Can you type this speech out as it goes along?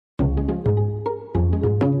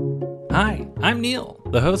Hi, I'm Neil,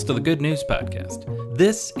 the host of the Good News Podcast.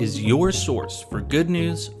 This is your source for good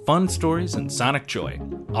news, fun stories, and sonic joy.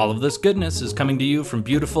 All of this goodness is coming to you from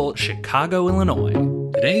beautiful Chicago,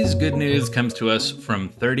 Illinois. Today's good news comes to us from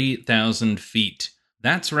 30,000 feet.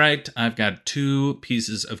 That's right, I've got two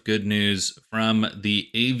pieces of good news from the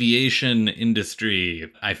aviation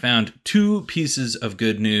industry. I found two pieces of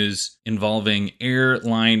good news involving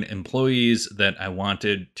airline employees that I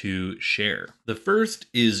wanted to share. The first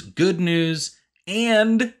is good news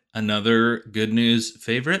and another good news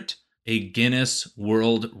favorite, a Guinness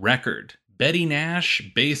World Record. Betty Nash,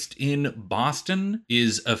 based in Boston,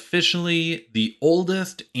 is officially the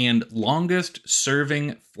oldest and longest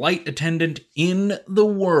serving flight attendant in the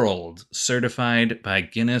world, certified by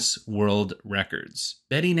Guinness World Records.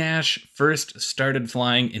 Betty Nash first started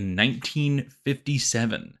flying in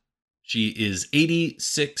 1957. She is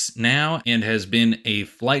 86 now and has been a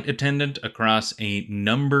flight attendant across a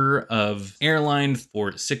number of airlines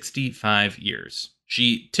for 65 years.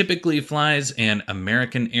 She typically flies an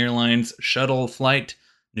American Airlines shuttle flight,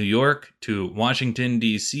 New York to Washington,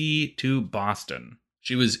 D.C. to Boston.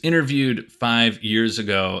 She was interviewed 5 years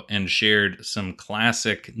ago and shared some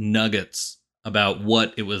classic nuggets about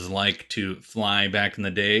what it was like to fly back in the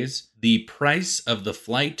days. The price of the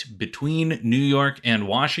flight between New York and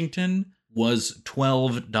Washington was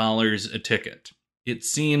 $12 a ticket. It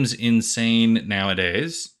seems insane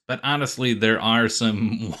nowadays, but honestly, there are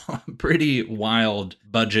some pretty wild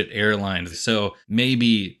budget airlines. So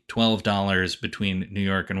maybe $12 between New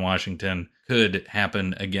York and Washington could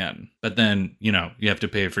happen again. But then, you have to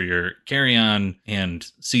pay for your carry-on and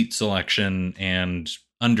seat selection and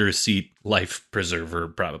under-seat life preserver,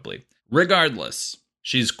 probably. Regardless,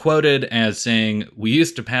 she's quoted as saying, "We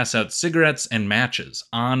used to pass out cigarettes and matches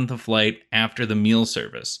on the flight after the meal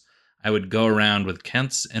service. I would go around with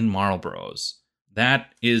Kents and Marlboros."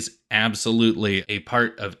 That is absolutely a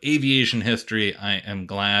part of aviation history I am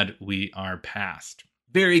glad we are past.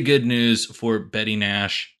 Very good news for Betty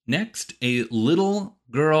Nash. Next, a little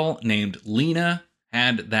girl named Lena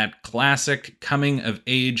had that classic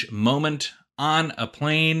coming-of-age moment on a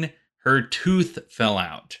plane. Her tooth fell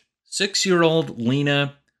out. 6-year-old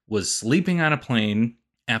Lena was sleeping on a plane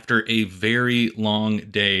after a very long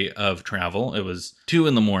day of travel. It was 2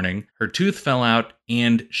 a.m. Her tooth fell out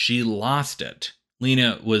and she lost it.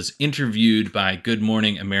 Lena was interviewed by Good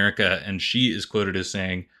Morning America, and she is quoted as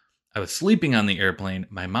saying, "I was sleeping on the airplane.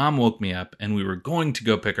 My mom woke me up, and we were going to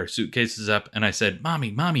go pick our suitcases up, and I said,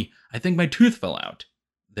 'Mommy, I think my tooth fell out.'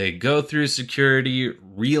 They go through security,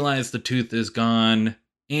 realize the tooth is gone,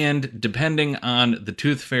 and depending on the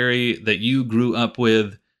tooth fairy that you grew up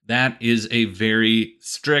with, that is a very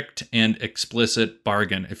strict and explicit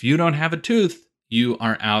bargain. If you don't have a tooth, you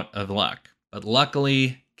are out of luck." But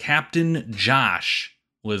luckily, Captain Josh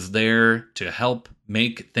was there to help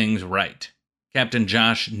make things right. Captain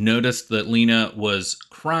Josh noticed that Lena was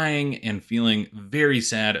crying and feeling very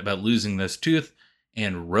sad about losing this tooth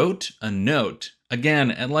and wrote a note, again,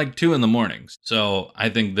 at like 2 a.m. So I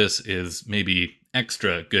think this is maybe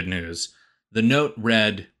extra good news. The note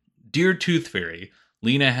read, "Dear Tooth Fairy,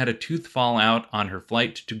 Lena had a tooth fall out on her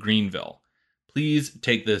flight to Greenville. Please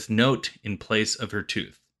take this note in place of her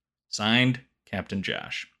tooth. Signed, Captain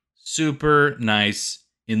Josh." Super nice.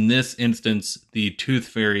 In this instance, the Tooth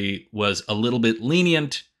Fairy was a little bit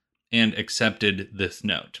lenient and accepted this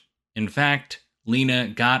note. In fact, Lena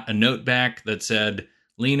got a note back that said,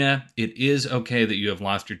 "Lena, it is okay that you have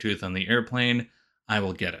lost your tooth on the airplane. I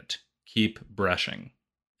will get it. Keep brushing."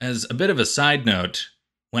 As a bit of a side note,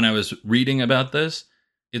 when I was reading about this,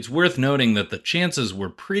 it's worth noting that the chances were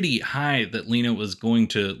pretty high that Lena was going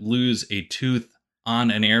to lose a tooth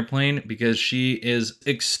on an airplane because she is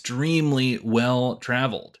extremely well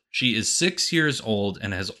traveled. She is 6 years old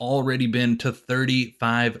and has already been to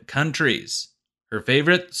 35 countries. Her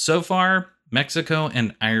favorite so far, Mexico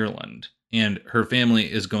and Ireland. And her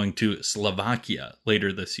family is going to Slovakia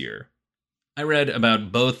later this year. I read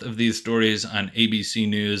about both of these stories on ABC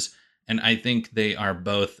News, and I think they are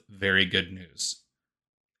both very good news.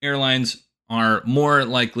 Airlines are more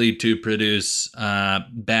likely to produce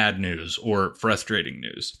bad news or frustrating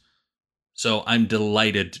news. So I'm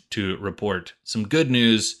delighted to report some good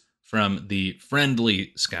news from the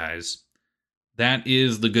friendly skies. That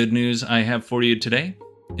is the good news I have for you today.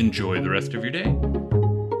 Enjoy the rest of your day.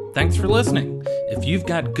 Thanks for listening. If you've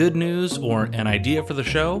got good news or an idea for the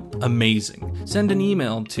show, amazing. Send an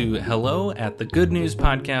email to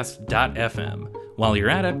hello@thegoodnewspodcast.fm. While you're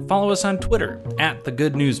at it, follow us on Twitter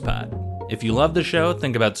 @thegoodnewspod. If you love the show,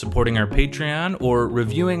 think about supporting our Patreon or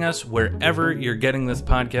reviewing us wherever you're getting this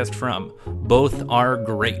podcast from. Both are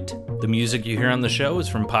great. The music you hear on the show is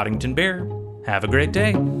from Poddington Bear. Have a great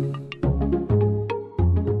day.